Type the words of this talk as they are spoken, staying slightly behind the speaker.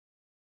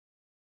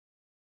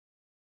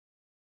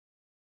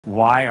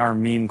Why are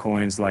meme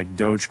coins like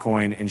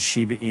Dogecoin and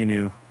Shiba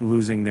Inu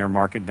losing their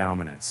market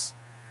dominance?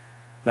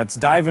 Let's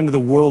dive into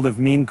the world of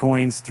meme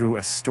coins through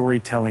a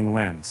storytelling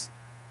lens.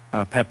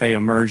 Pepe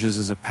emerges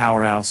as a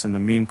powerhouse in the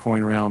meme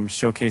coin realm,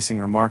 showcasing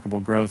remarkable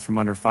growth from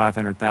under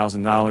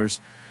 $500,000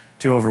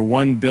 to over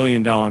 $1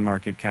 billion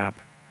market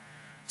cap.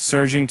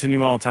 Surging to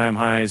new all-time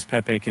highs,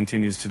 Pepe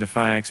continues to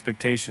defy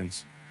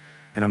expectations.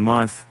 In a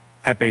month,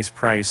 Pepe's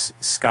price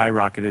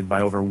skyrocketed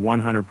by over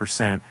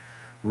 100%,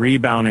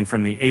 rebounding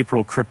from the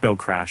April crypto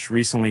crash,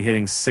 recently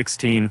hitting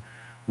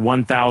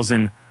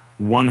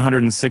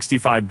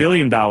 $1,165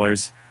 billion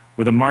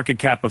with a market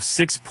cap of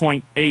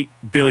 6.8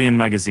 billion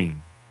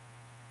magazine.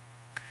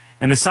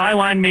 And the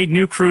sideline made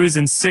new cruise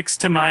in 6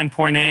 to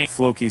 9.8.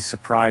 Floki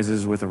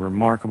surprises with a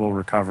remarkable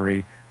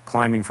recovery,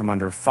 climbing from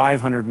under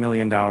 $500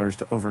 million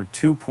to over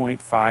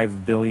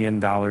 $2.5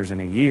 billion in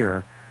a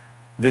year.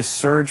 This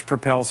surge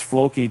propels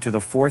Floki to the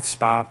 4th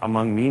spot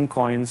among meme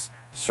coins,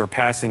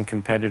 surpassing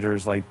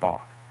competitors like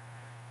Bonk.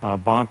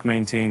 Bonk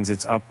maintains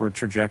its upward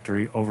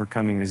trajectory,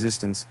 overcoming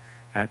resistance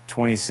at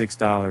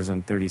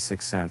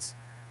 $26.36,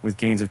 with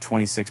gains of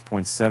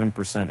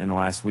 26.7% in the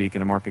last week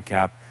and a market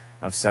cap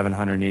of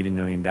 $780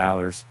 million.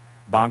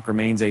 Bonk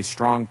remains a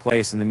strong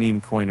place in the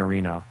meme coin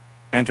arena.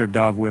 Enter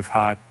Dog with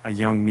Hot, a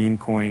young meme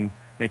coin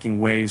making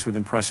waves with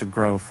impressive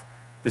growth.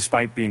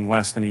 Despite being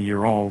less than a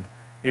year old,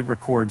 it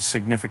records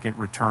significant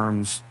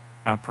returns,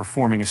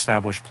 outperforming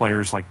established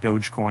players like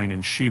Dogecoin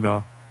and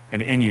Shiba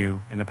and Inu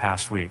in the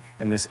past week.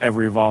 In this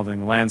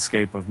ever-evolving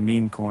landscape of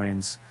meme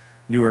coins,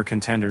 newer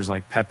contenders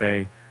like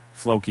Pepe,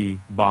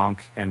 Floki, Bonk,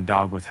 and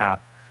Dog with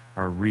Hat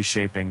are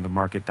reshaping the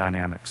market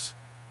dynamics.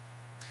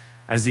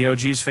 As the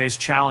OGs face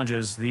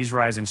challenges, these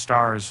rising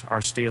stars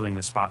are stealing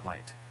the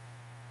spotlight.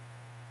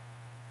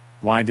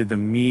 Why did the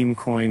meme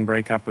coin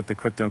break up with the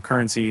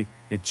cryptocurrency?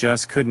 It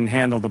just couldn't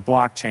handle the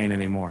blockchain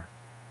anymore.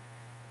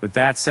 With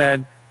that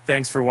said,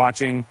 thanks for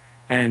watching,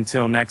 and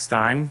until next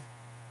time,